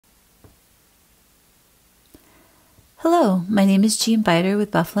Hello, my name is Jean Biter with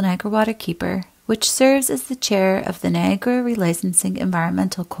Buffalo Niagara Waterkeeper, which serves as the chair of the Niagara Relicensing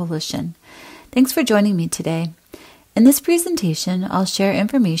Environmental Coalition. Thanks for joining me today. In this presentation, I'll share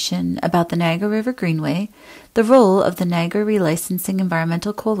information about the Niagara River Greenway, the role of the Niagara Relicensing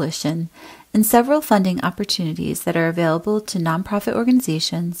Environmental Coalition, and several funding opportunities that are available to nonprofit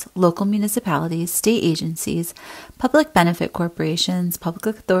organizations, local municipalities, state agencies, public benefit corporations, public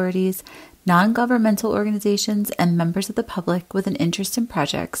authorities, non-governmental organizations, and members of the public with an interest in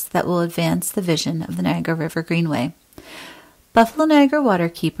projects that will advance the vision of the Niagara River Greenway. Buffalo Niagara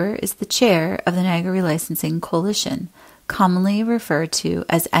Waterkeeper is the chair of the Niagara Relicensing Coalition, commonly referred to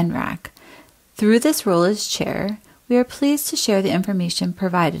as NREC. Through this role as chair, we are pleased to share the information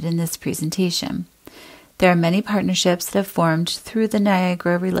provided in this presentation. There are many partnerships that have formed through the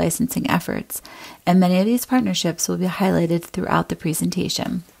Niagara relicensing efforts, and many of these partnerships will be highlighted throughout the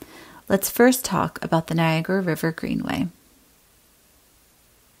presentation. Let's first talk about the Niagara River Greenway.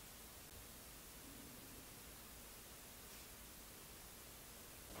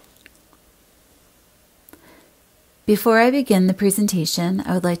 Before I begin the presentation,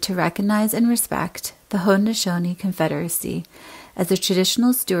 I would like to recognize and respect the Haudenosaunee Confederacy as the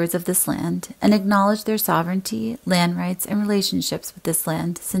traditional stewards of this land and acknowledge their sovereignty, land rights, and relationships with this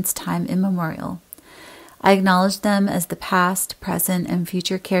land since time immemorial. I acknowledge them as the past, present, and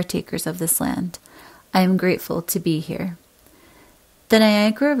future caretakers of this land. I am grateful to be here. The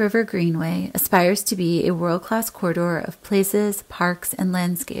Niagara River Greenway aspires to be a world-class corridor of places, parks, and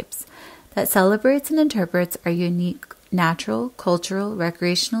landscapes that celebrates and interprets our unique natural, cultural,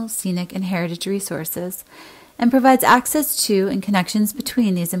 recreational, scenic, and heritage resources, and provides access to and connections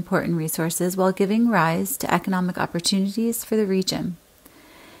between these important resources while giving rise to economic opportunities for the region.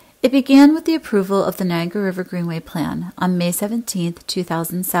 It began with the approval of the Niagara River Greenway Plan on May 17,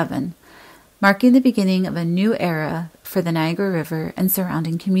 2007, marking the beginning of a new era for the Niagara River and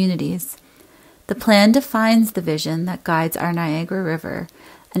surrounding communities. The plan defines the vision that guides our Niagara River,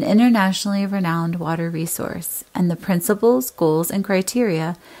 an internationally renowned water resource, and the principles, goals, and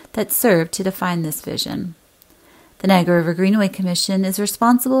criteria that serve to define this vision. The Niagara River Greenway Commission is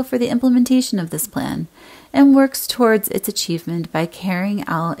responsible for the implementation of this plan and works towards its achievement by carrying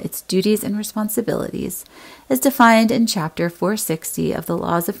out its duties and responsibilities as defined in Chapter 460 of the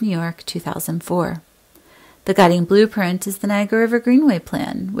Laws of New York, 2004. The guiding blueprint is the Niagara River Greenway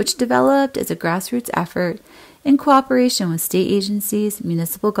Plan, which developed as a grassroots effort in cooperation with state agencies,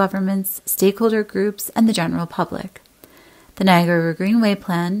 municipal governments, stakeholder groups, and the general public. The Niagara River Greenway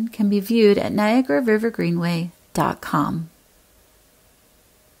Plan can be viewed at niagararivergreenway.com.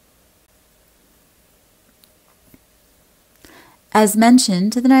 As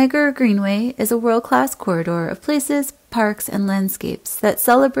mentioned, the Niagara Greenway is a world-class corridor of places, parks, and landscapes that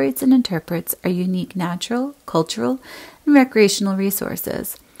celebrates and interprets our unique natural, cultural, and recreational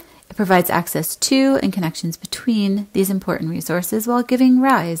resources. It provides access to and connections between these important resources while giving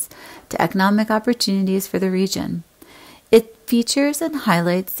rise to economic opportunities for the region. Its features and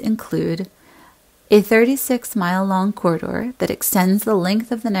highlights include a 36-mile-long corridor that extends the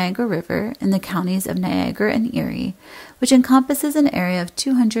length of the Niagara River in the counties of Niagara and Erie, which encompasses an area of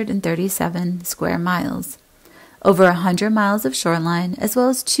 237 square miles, over 100 miles of shoreline, as well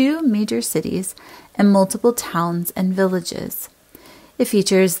as 2 major cities and multiple towns and villages. It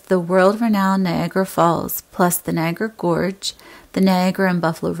features the world-renowned Niagara Falls, plus the Niagara Gorge, the Niagara and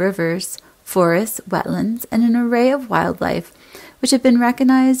Buffalo Rivers, forests, wetlands, and an array of wildlife, which have been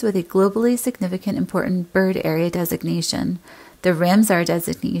recognized with a globally significant important bird area designation, the Ramsar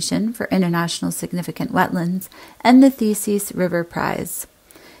designation for international significant wetlands, and the Theseus River Prize.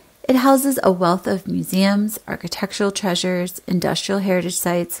 It houses a wealth of museums, architectural treasures, industrial heritage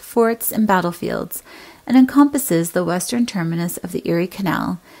sites, forts, and battlefields, and encompasses the western terminus of the Erie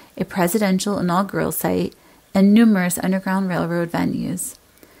Canal, a presidential inaugural site, and numerous Underground Railroad venues.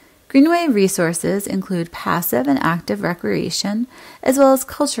 Greenway resources include passive and active recreation, as well as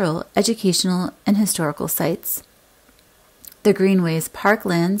cultural, educational, and historical sites. The Greenway's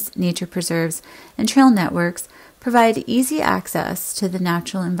parklands, nature preserves, and trail networks provide easy access to the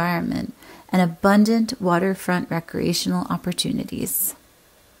natural environment and abundant waterfront recreational opportunities.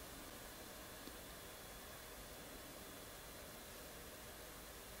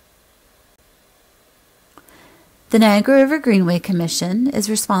 The Niagara River Greenway Commission is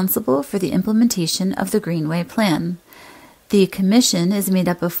responsible for the implementation of the Greenway Plan. The Commission is made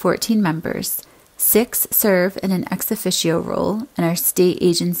up of 14 members. 6 serve in an ex officio role and are state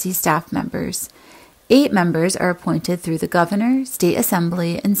agency staff members. 8 members are appointed through the Governor, State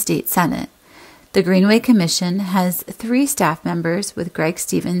Assembly, and State Senate. The Greenway Commission has 3 staff members with Greg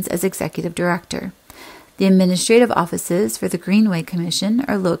Stevens as Executive Director. The administrative offices for the Greenway Commission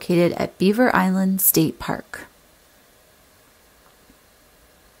are located at Beaver Island State Park.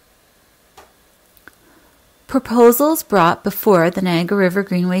 Proposals brought before the Niagara River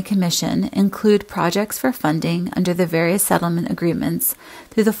Greenway Commission include projects for funding under the various settlement agreements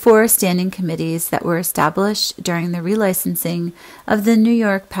through the 4 standing committees that were established during the relicensing of the New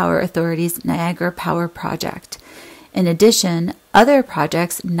York Power Authority's Niagara Power Project. In addition, other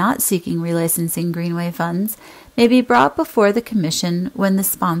projects not seeking relicensing Greenway funds may be brought before the Commission when the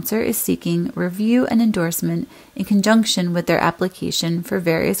sponsor is seeking review and endorsement in conjunction with their application for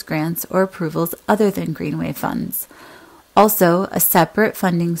various grants or approvals other than Greenway funds. Also, a separate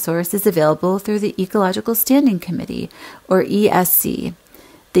funding source is available through the Ecological Standing Committee, or ESC.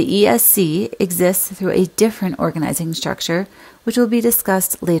 The ESC exists through a different organizing structure, which will be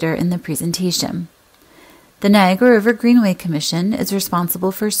discussed later in the presentation. The Niagara River Greenway Commission is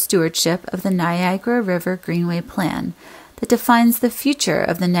responsible for stewardship of the Niagara River Greenway Plan that defines the future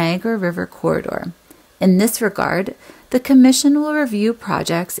of the Niagara River corridor. In this regard, the Commission will review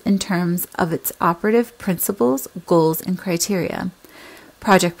projects in terms of its operative principles, goals, and criteria.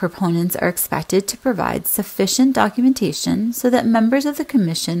 Project proponents are expected to provide sufficient documentation so that members of the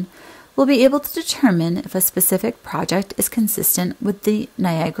Commission will be able to determine if a specific project is consistent with the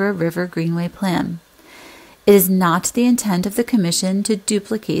Niagara River Greenway Plan. It is not the intent of the Commission to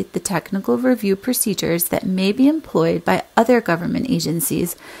duplicate the technical review procedures that may be employed by other government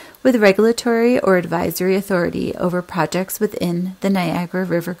agencies with regulatory or advisory authority over projects within the Niagara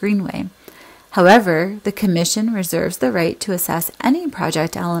River Greenway. However, the Commission reserves the right to assess any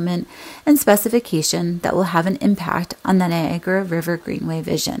project element and specification that will have an impact on the Niagara River Greenway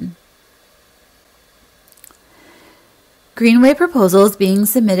vision. Greenway proposals being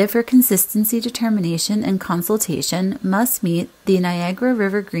submitted for consistency determination and consultation must meet the Niagara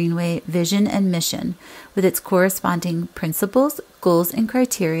River Greenway vision and mission with its corresponding principles, goals, and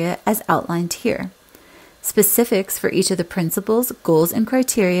criteria as outlined here. Specifics for each of the principles, goals, and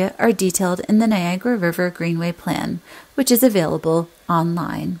criteria are detailed in the Niagara River Greenway Plan, which is available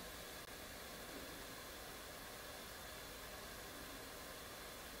online.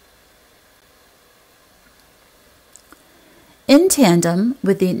 In tandem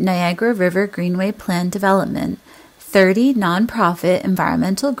with the Niagara River Greenway Plan development, 30 nonprofit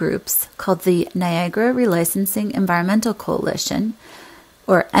environmental groups called the Niagara Relicensing Environmental Coalition,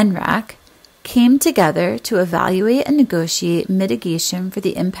 or NREC, came together to evaluate and negotiate mitigation for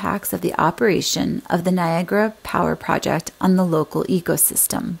the impacts of the operation of the Niagara Power Project on the local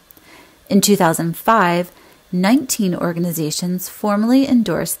ecosystem. In 2005, 19 organizations formally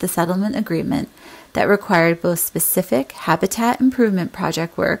endorsed the settlement agreement that required both specific habitat improvement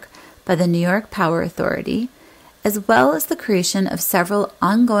project work by the New York Power Authority, as well as the creation of several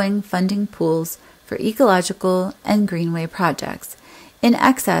ongoing funding pools for ecological and greenway projects, in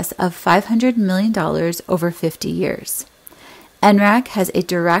excess of $500 million over 50 years. NREC has a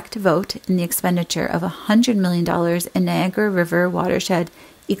direct vote in the expenditure of $100 million in Niagara River watershed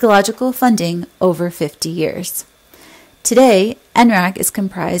ecological funding over 50 years. Today, NREC is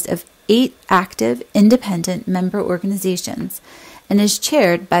comprised of 8 active, independent member organizations and is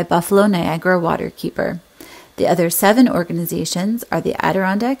chaired by Buffalo Niagara Waterkeeper. The other 7 organizations are the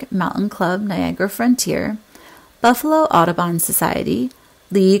Adirondack Mountain Club Niagara Frontier, Buffalo Audubon Society,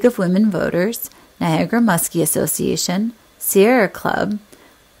 League of Women Voters, Niagara Muskie Association, Sierra Club,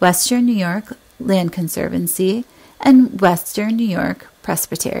 Western New York Land Conservancy, and Western New York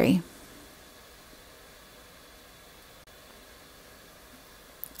Presbytery.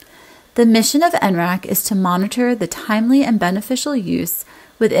 The mission of NREC is to monitor the timely and beneficial use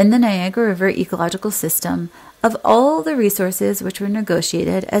within the Niagara River ecological system of all the resources which were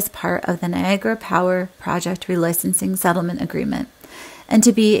negotiated as part of the Niagara Power Project Relicensing Settlement Agreement, and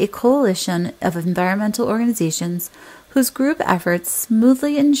to be a coalition of environmental organizations whose group efforts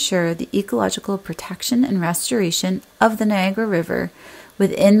smoothly ensure the ecological protection and restoration of the Niagara River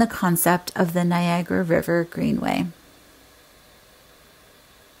within the concept of the Niagara River Greenway.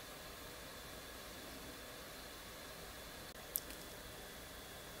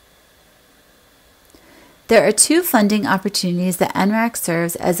 There are 2 funding opportunities that NREC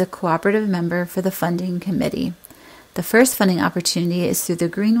serves as a cooperative member for the funding committee. The first funding opportunity is through the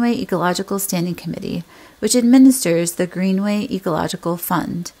Greenway Ecological Standing Committee, which administers the Greenway Ecological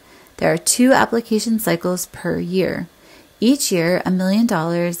Fund. There are 2 application cycles per year. Each year, $1 million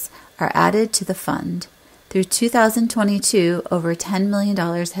are added to the fund. Through 2022, over $10 million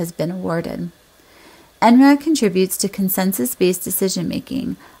has been awarded. NREC contributes to consensus-based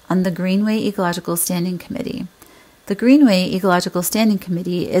decision-making on the Greenway Ecological Standing Committee. The Greenway Ecological Standing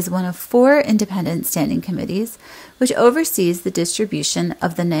Committee is one of 4 independent standing committees which oversees the distribution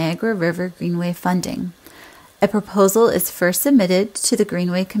of the Niagara River Greenway funding. A proposal is first submitted to the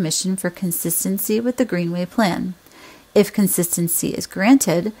Greenway Commission for consistency with the Greenway Plan. If consistency is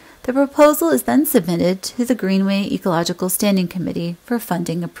granted, the proposal is then submitted to the Greenway Ecological Standing Committee for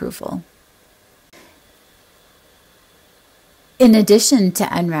funding approval. In addition to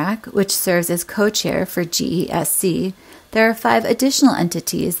NREC, which serves as co-chair for GESC, there are 5 additional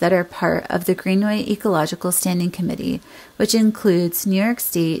entities that are part of the Greenway Ecological Standing Committee, which includes New York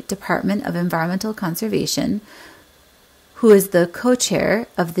State Department of Environmental Conservation, who is the co-chair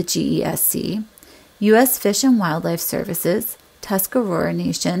of the GESC, U.S. Fish and Wildlife Services, Tuscarora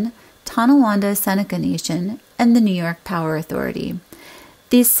Nation, Tonawanda Seneca Nation, and the New York Power Authority.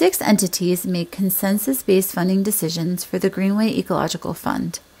 These 6 entities make consensus-based funding decisions for the Greenway Ecological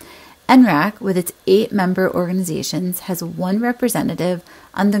Fund. NREC, with its 8 member organizations, has 1 representative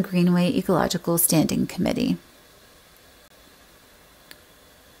on the Greenway Ecological Standing Committee.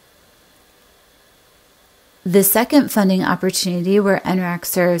 The second funding opportunity where NREC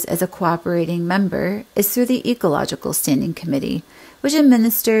serves as a cooperating member is through the Ecological Standing Committee, which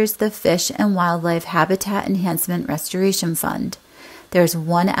administers the Fish and Wildlife Habitat Enhancement Restoration Fund. There is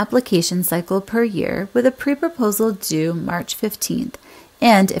 1 application cycle per year with a pre-proposal due March 15th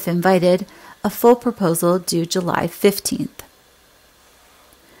and, if invited, a full proposal due July 15th.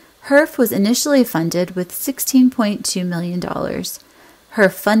 HERF was initially funded with $16.2 million.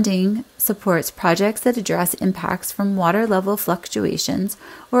 HERF funding supports projects that address impacts from water level fluctuations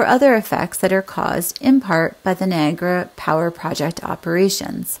or other effects that are caused in part by the Niagara Power Project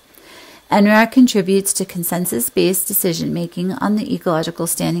operations. NREC contributes to consensus-based decision-making on the Ecological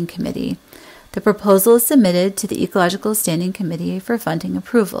Standing Committee. The proposal is submitted to the Ecological Standing Committee for funding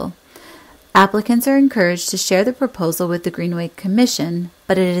approval. Applicants are encouraged to share the proposal with the Greenway Commission,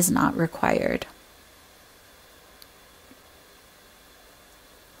 but it is not required.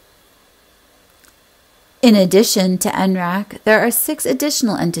 In addition to NREC, there are 6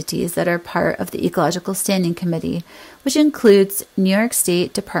 additional entities that are part of the Ecological Standing Committee, which includes New York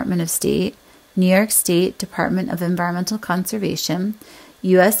State Department of State, New York State Department of Environmental Conservation,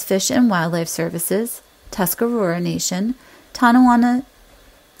 U.S. Fish and Wildlife Services, Tuscarora Nation, Tonawanda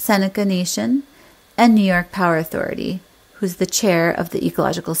Seneca Nation, and New York Power Authority, who's the chair of the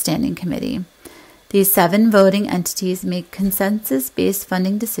Ecological Standing Committee. These 7 voting entities make consensus-based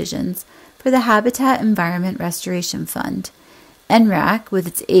funding decisions for the Habitat Environment Restoration Fund. NREC, with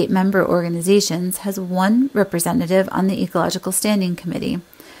its 8 member organizations, has 1 representative on the Ecological Standing Committee.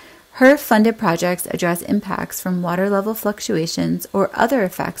 HERF-funded projects address impacts from water level fluctuations or other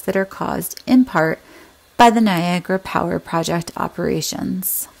effects that are caused, in part, by the Niagara Power Project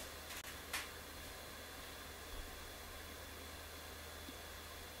operations.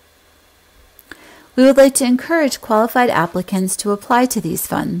 We would like to encourage qualified applicants to apply to these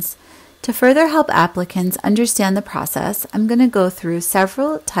funds. To further help applicants understand the process, I'm going to go through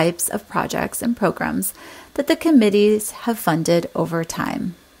several types of projects and programs that the committees have funded over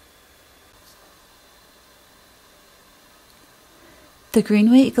time. The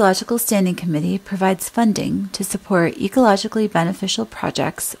Greenway Ecological Standing Committee provides funding to support ecologically beneficial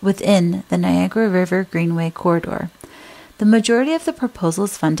projects within the Niagara River Greenway corridor. The majority of the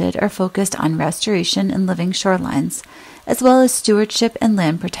proposals funded are focused on restoration and living shorelines, as well as stewardship and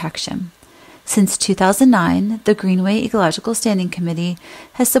land protection. Since 2009, the Greenway Ecological Standing Committee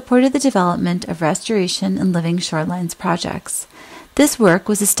has supported the development of restoration and living shorelines projects. This work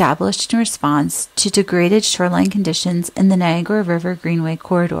was established in response to degraded shoreline conditions in the Niagara River Greenway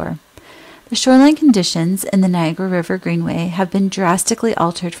corridor. The shoreline conditions in the Niagara River Greenway have been drastically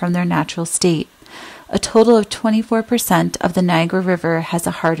altered from their natural state. A total of 24% of the Niagara River has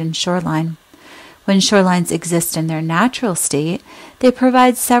a hardened shoreline. When shorelines exist in their natural state, they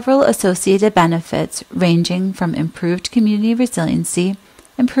provide several associated benefits ranging from improved community resiliency,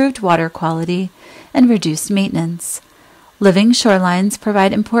 improved water quality, and reduced maintenance. Living shorelines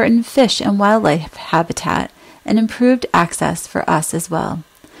provide important fish and wildlife habitat and improved access for us as well.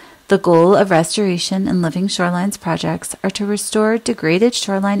 The goal of restoration and living shorelines projects are to restore degraded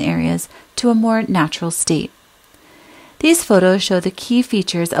shoreline areas to a more natural state. These photos show the key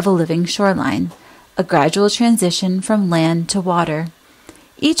features of a living shoreline, a gradual transition from land to water.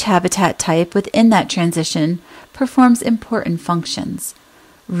 Each habitat type within that transition performs important functions.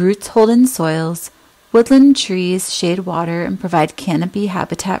 Roots hold in soils, woodland trees shade water and provide canopy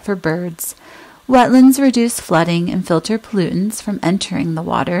habitat for birds, wetlands reduce flooding and filter pollutants from entering the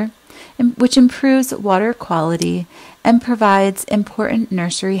water, which improves water quality and provides important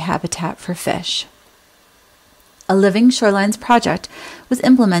nursery habitat for fish. A Living Shorelines project was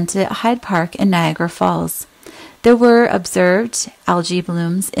implemented at Hyde Park in Niagara Falls. There were observed algae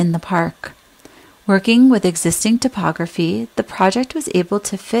blooms in the park. Working with existing topography, the project was able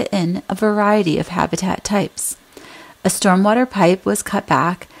to fit in a variety of habitat types. A stormwater pipe was cut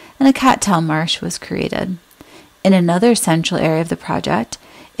back and a cattail marsh was created. In another central area of the project,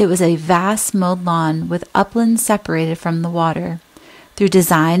 it was a vast mowed lawn with uplands separated from the water. Through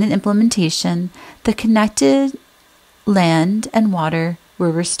design and implementation, the connected land and water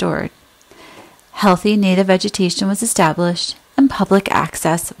were restored. Healthy native vegetation was established and public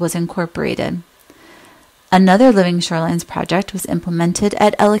access was incorporated. Another Living Shorelines project was implemented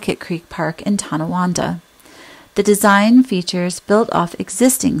at Ellicott Creek Park in Tonawanda. The design features built off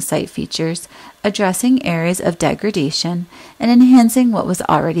existing site features, addressing areas of degradation and enhancing what was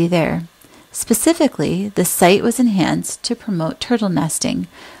already there. Specifically, the site was enhanced to promote turtle nesting,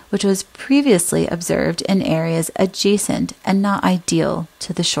 which was previously observed in areas adjacent and not ideal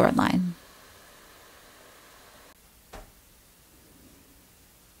to the shoreline.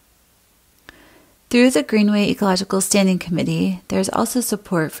 Through the Greenway Ecological Standing Committee, there is also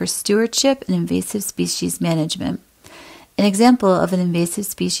support for stewardship and invasive species management. An example of an invasive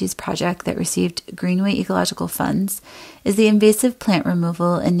species project that received Greenway Ecological funds is the invasive plant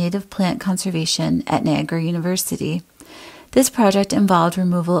removal and native plant conservation at Niagara University. This project involved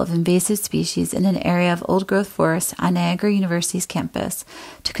removal of invasive species in an area of old-growth forest on Niagara University's campus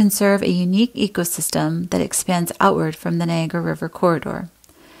to conserve a unique ecosystem that expands outward from the Niagara River corridor.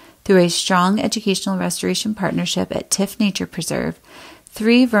 Through a strong educational restoration partnership at Tiff Nature Preserve,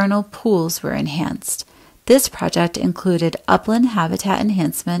 3 vernal pools were enhanced. This project included upland habitat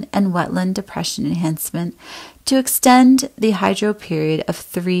enhancement and wetland depression enhancement to extend the hydro period of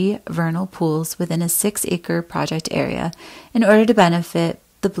 3 vernal pools within a 6-acre project area in order to benefit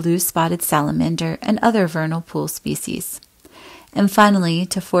the blue-spotted salamander and other vernal pool species. And finally,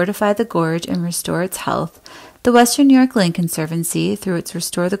 to fortify the gorge and restore its health, the Western New York Land Conservancy, through its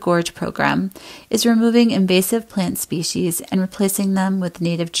Restore the Gorge program, is removing invasive plant species and replacing them with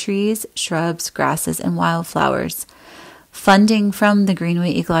native trees, shrubs, grasses, and wildflowers. Funding from the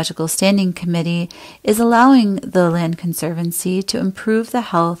Greenway Ecological Standing Committee is allowing the Land Conservancy to improve the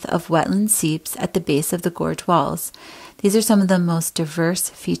health of wetland seeps at the base of the gorge walls. These are some of the most diverse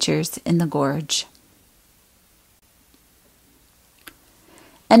features in the gorge.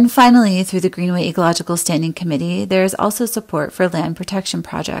 And finally, through the Greenway Ecological Standing Committee, there is also support for land protection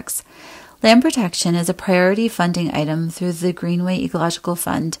projects. Land protection is a priority funding item through the Greenway Ecological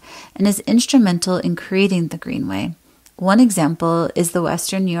Fund and is instrumental in creating the Greenway. One example is the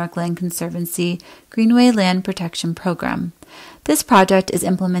Western New York Land Conservancy Greenway Land Protection Program. This project is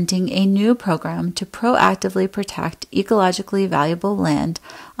implementing a new program to proactively protect ecologically valuable land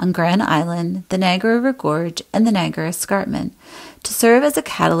on Grand Island, the Niagara River Gorge, and the Niagara Escarpment, to serve as a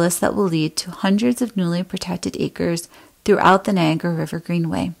catalyst that will lead to hundreds of newly protected acres throughout the Niagara River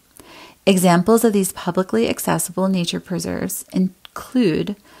Greenway. Examples of these publicly accessible nature preserves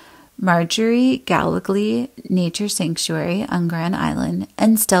include Marjorie Gallagly Nature Sanctuary on Grand Island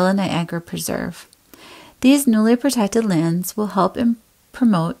and Stella Niagara Preserve. These newly protected lands will help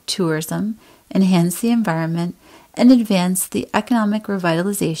promote tourism, enhance the environment, and advance the economic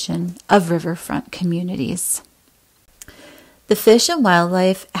revitalization of riverfront communities. The Fish and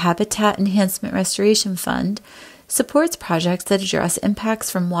Wildlife Habitat Enhancement Restoration Fund supports projects that address impacts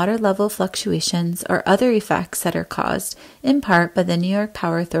from water level fluctuations or other effects that are caused, in part, by the New York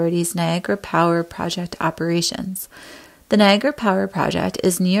Power Authority's Niagara Power Project operations. The Niagara Power Project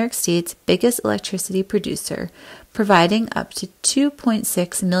is New York State's biggest electricity producer, providing up to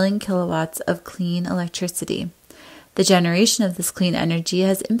 2.6 million kilowatts of clean electricity. The generation of this clean energy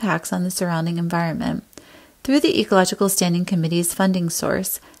has impacts on the surrounding environment. Through the Ecological Standing Committee's funding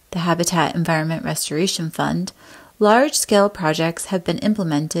source, the Habitat Environment Restoration Fund, large-scale projects have been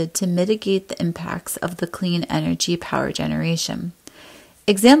implemented to mitigate the impacts of the clean energy power generation.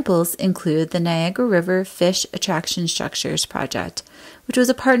 Examples include the Niagara River Fish Attraction Structures Project, which was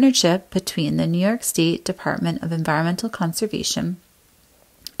a partnership between the New York State Department of Environmental Conservation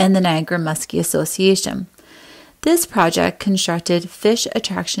and the Niagara Muskie Association. This project constructed fish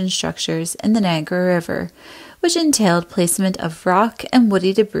attraction structures in the Niagara River, which entailed placement of rock and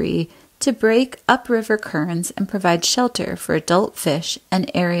woody debris to break upriver currents and provide shelter for adult fish and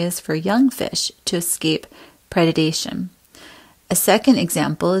areas for young fish to escape predation. A second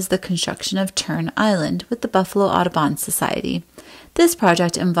example is the construction of Turn Island with the Buffalo Audubon Society. This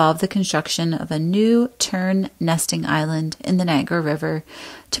project involved the construction of a new tern nesting island in the Niagara River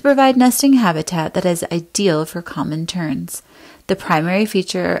to provide nesting habitat that is ideal for common terns. The primary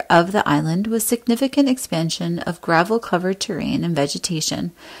feature of the island was significant expansion of gravel-covered terrain and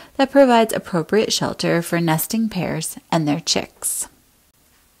vegetation that provides appropriate shelter for nesting pairs and their chicks.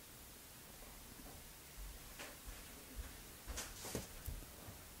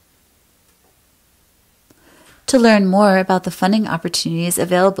 To learn more about the funding opportunities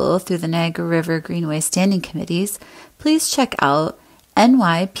available through the Niagara River Greenway Standing Committees, please check out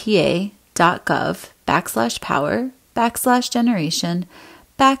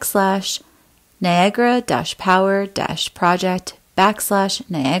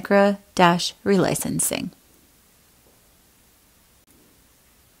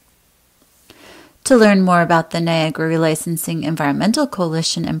To learn more about the Niagara Relicensing Environmental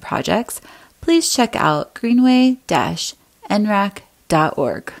Coalition and projects, please check out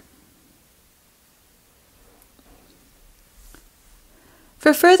greenway-nrec.org.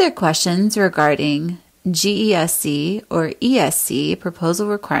 For further questions regarding GESC or ESC proposal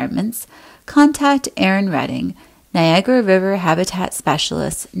requirements, contact Erin Redding, Niagara River Habitat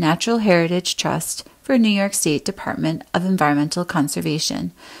Specialist, Natural Heritage Trust for New York State Department of Environmental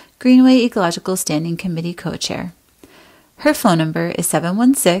Conservation, Greenway Ecological Standing Committee co-chair. Her phone number is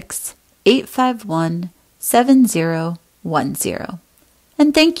 716-851-7010.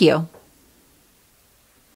 And thank you.